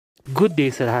Good day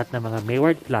sa lahat ng mga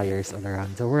Mayward flyers all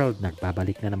around the world.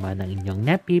 Nagbabalik na naman ang inyong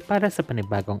Nepy para sa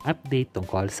panibagong update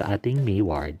tungkol sa ating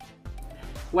Mayward.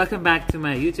 Welcome back to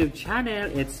my YouTube channel.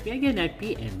 It's me again,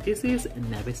 Nepy, and this is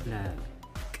Nepy's Vlog.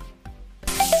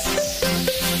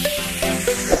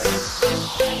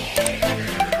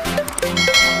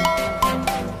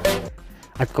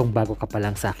 At kung bago ka pa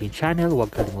lang sa aking channel,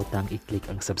 huwag kalimutang i-click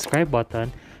ang subscribe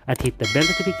button at hit the bell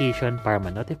notification para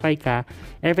ma-notify ka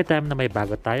every time na may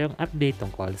bago tayong update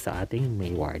tungkol sa ating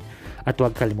Mayward. At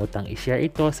huwag kalimutang i-share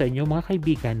ito sa inyong mga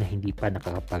kaibigan na hindi pa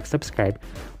nakakapag-subscribe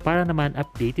para naman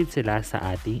updated sila sa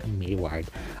ating Mayward.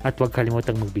 At huwag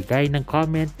kalimutang magbigay ng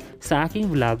comment sa aking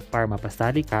vlog para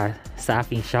mapasali ka sa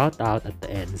aking shoutout at the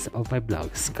ends of my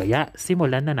vlogs. Kaya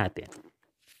simulan na natin.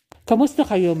 Kamusta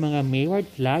kayo mga Mayward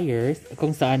Flyers?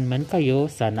 Kung saan man kayo,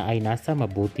 sana ay nasa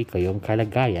mabuti kayong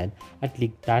kalagayan at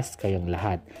ligtas kayong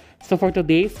lahat. So for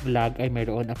today's vlog ay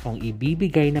mayroon akong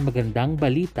ibibigay na magandang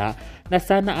balita na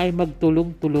sana ay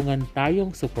magtulong-tulungan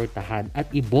tayong suportahan at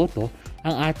iboto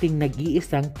ang ating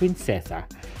nag-iisang prinsesa.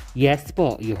 Yes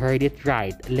po, you heard it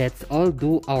right. Let's all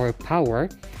do our power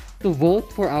to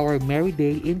vote for our Merry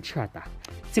Day in Chata.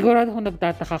 Sigurado kung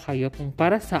nagtataka kayo kung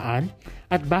para saan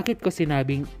at bakit ko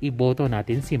sinabing iboto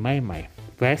natin si MAYMAY.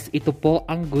 Pues, ito po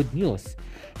ang good news.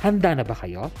 Handa na ba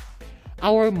kayo?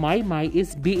 Our MAYMAY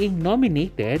is being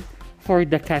nominated for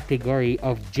the category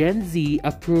of Gen Z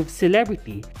Approved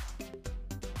Celebrity.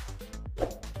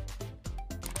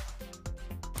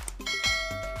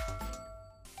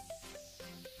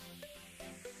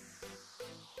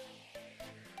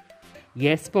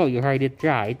 Yes po, you heard it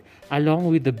right, along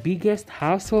with the biggest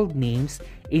household names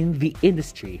in the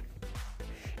industry.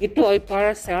 Ito ay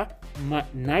para sa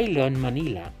NYLON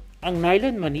Manila. Ang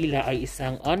NYLON Manila ay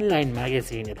isang online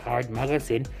magazine at hard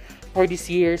magazine for this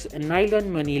year's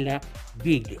NYLON Manila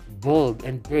Big, Bold,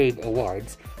 and Brave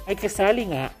Awards ay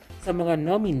kasali nga sa mga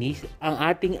nominees ang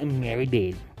ating Merry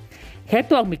Day.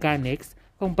 Heto ang mechanics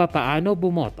kung papaano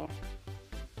bumoto.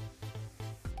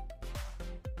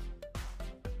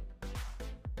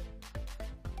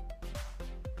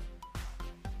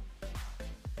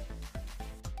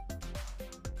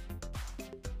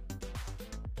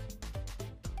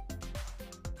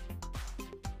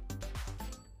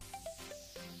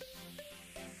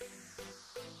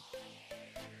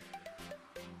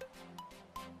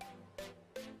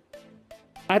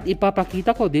 At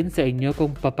ipapakita ko din sa inyo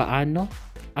kung papaano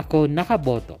ako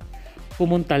nakaboto.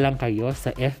 Pumunta lang kayo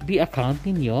sa FB account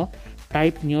ninyo,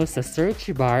 type nyo sa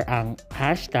search bar ang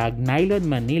hashtag Nylon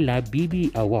Manila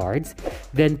BB Awards,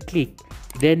 then click,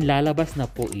 then lalabas na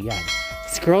po iyan.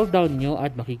 Scroll down nyo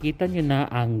at makikita nyo na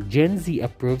ang Gen Z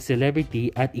Approved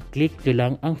Celebrity at i-click nyo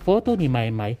lang ang photo ni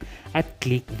MAYMAY at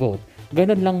click vote.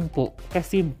 Ganun lang po,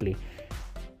 kasimple.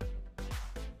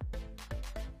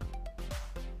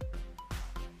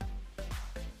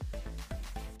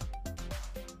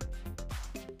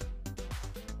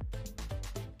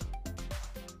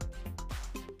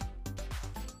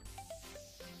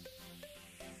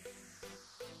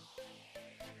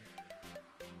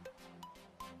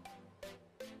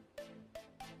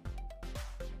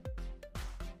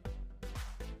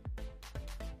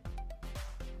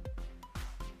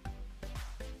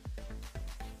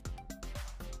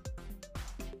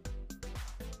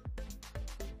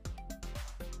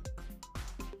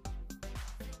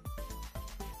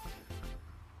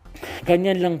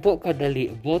 Ganyan lang po kadali.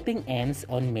 Voting ends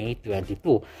on May 22.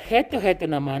 Heto-heto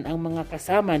naman ang mga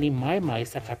kasama ni MAYMAY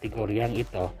sa kategoryang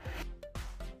ito.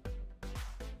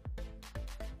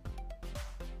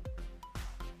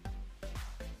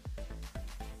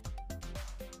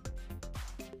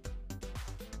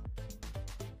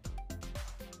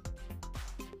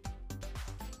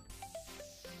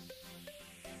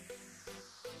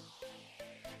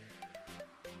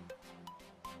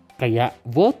 Kaya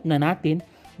vote na natin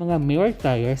mga Mayward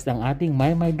Flyers ng ating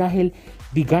MAYMAY dahil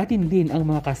bigatin din ang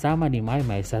mga kasama ni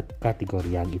MAYMAY sa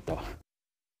kategoryang ito.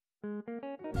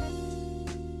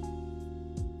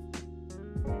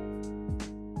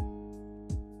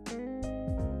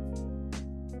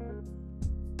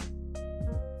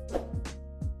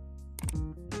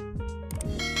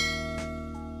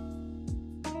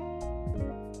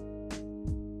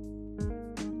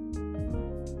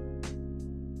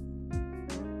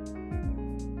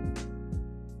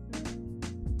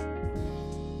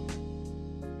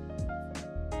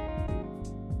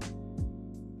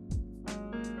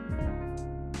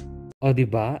 O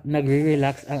diba,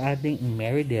 nagre-relax ang ating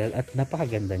Merry Day at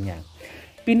napakaganda niya.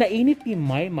 Pinainit ni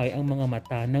Maymay ang mga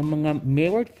mata ng mga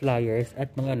Mayward flyers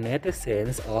at mga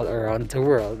netizens all around the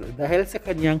world dahil sa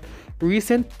kanyang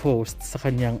recent post sa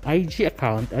kanyang IG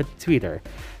account at Twitter.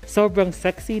 Sobrang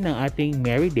sexy ng ating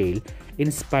Marydale,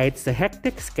 in spite sa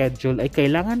hectic schedule ay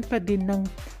kailangan pa din ng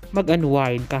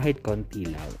mag-unwind kahit konti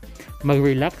lang.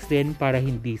 Mag-relax din para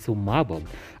hindi sumabog.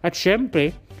 At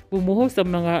syempre, bumuhos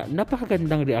ang mga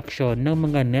napakagandang reaksyon ng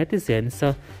mga netizens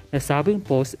sa nasabing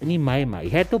post ni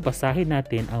Maymay. Heto, basahin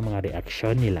natin ang mga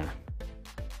reaksyon nila.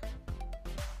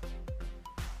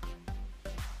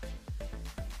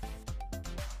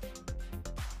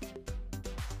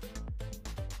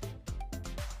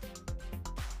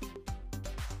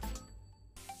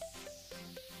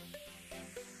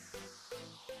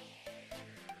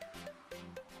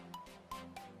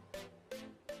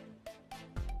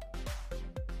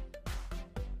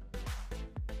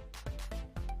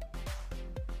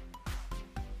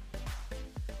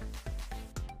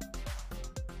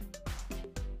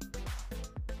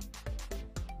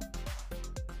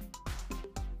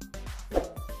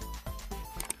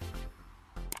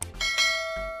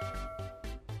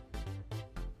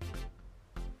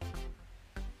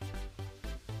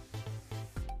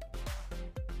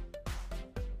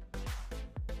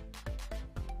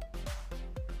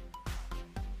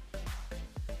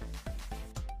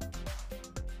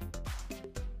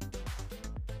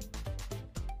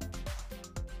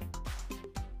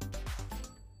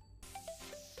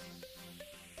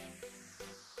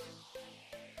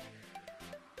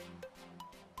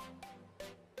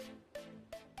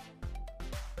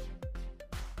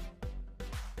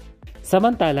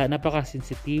 Samantala,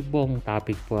 napakasensitibong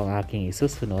topic po ang aking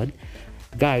isusunod.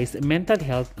 Guys, mental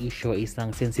health issue ay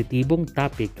isang sensitibong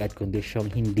topic at kondisyong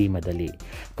hindi madali.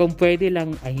 Kung pwede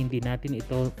lang ay hindi natin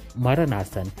ito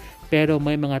maranasan, pero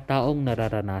may mga taong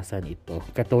nararanasan ito.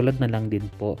 Katulad na lang din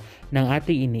po ng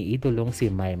ating iniidolong si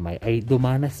Maymay ay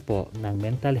dumanas po ng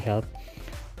mental health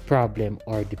problem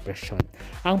or depression.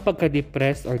 Ang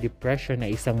pagka-depressed or depression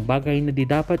ay isang bagay na di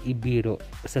dapat ibiro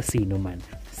sa sino man.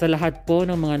 Sa lahat po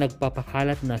ng mga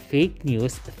nagpapakalat na fake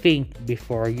news, think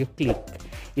before you click.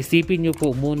 Isipin niyo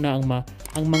po muna ang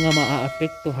mga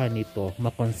maaapektuhan nito.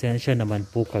 Makonsensya naman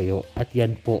po kayo at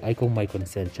yan po ay kung may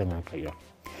konsensya nga kayo.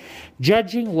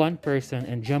 Judging one person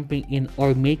and jumping in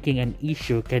or making an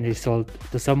issue can result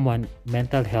to someone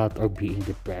mental health or being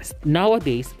depressed.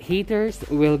 Nowadays, haters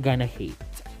will gonna hate.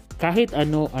 Kahit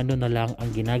ano-ano na lang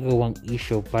ang ginagawang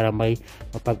issue para may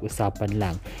mapag-usapan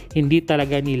lang. Hindi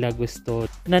talaga nila gusto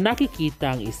na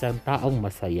nakikita ang isang taong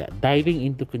masaya. Diving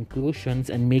into conclusions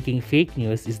and making fake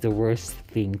news is the worst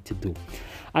thing to do.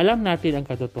 Alam natin ang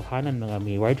katotohanan mga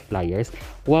Mayward flyers,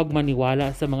 huwag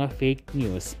maniwala sa mga fake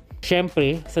news.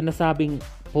 Siyempre, sa nasabing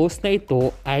post na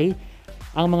ito ay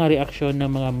ang mga reaksyon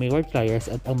ng mga Mayward flyers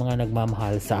at ang mga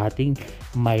nagmamahal sa ating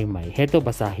Maymay. Heto,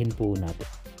 basahin po natin.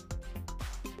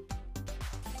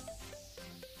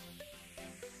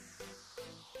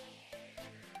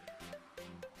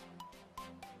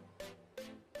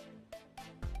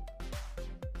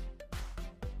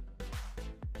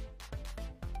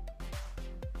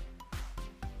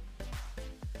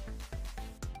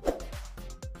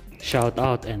 Shout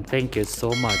out and thank you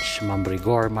so much Ma'am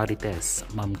Rigor Marites,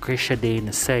 Ma'am Krisha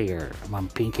Dane Sayer, Ma'am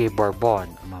Pinky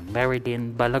Bourbon, Ma'am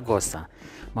Meridine Balagosa,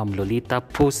 Ma'am Lolita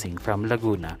Pusing from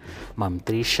Laguna, Ma'am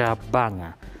Tricia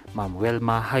Banga, Ma'am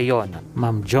Wilma Hayon,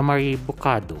 Ma'am Jomari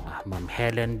Bukado, Ma'am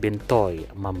Helen Bintoy,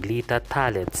 Ma'am Lita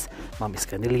Talets, Ma'am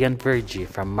Iscanilian Virgie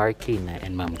from Marikina,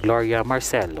 and Ma'am Gloria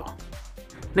Marcelo.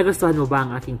 Nagustuhan mo ba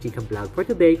ang aking chika vlog for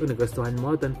today? Kung nagustuhan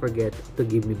mo, don't forget to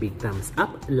give me big thumbs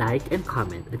up, like, and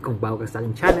comment. At kung bago ka sa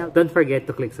aking channel, don't forget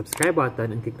to click subscribe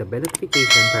button and click the bell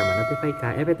notification para ma-notify ka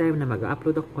every time na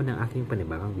mag-upload ako ng aking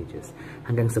panibagong videos.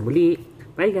 Hanggang sa muli,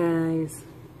 bye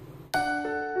guys!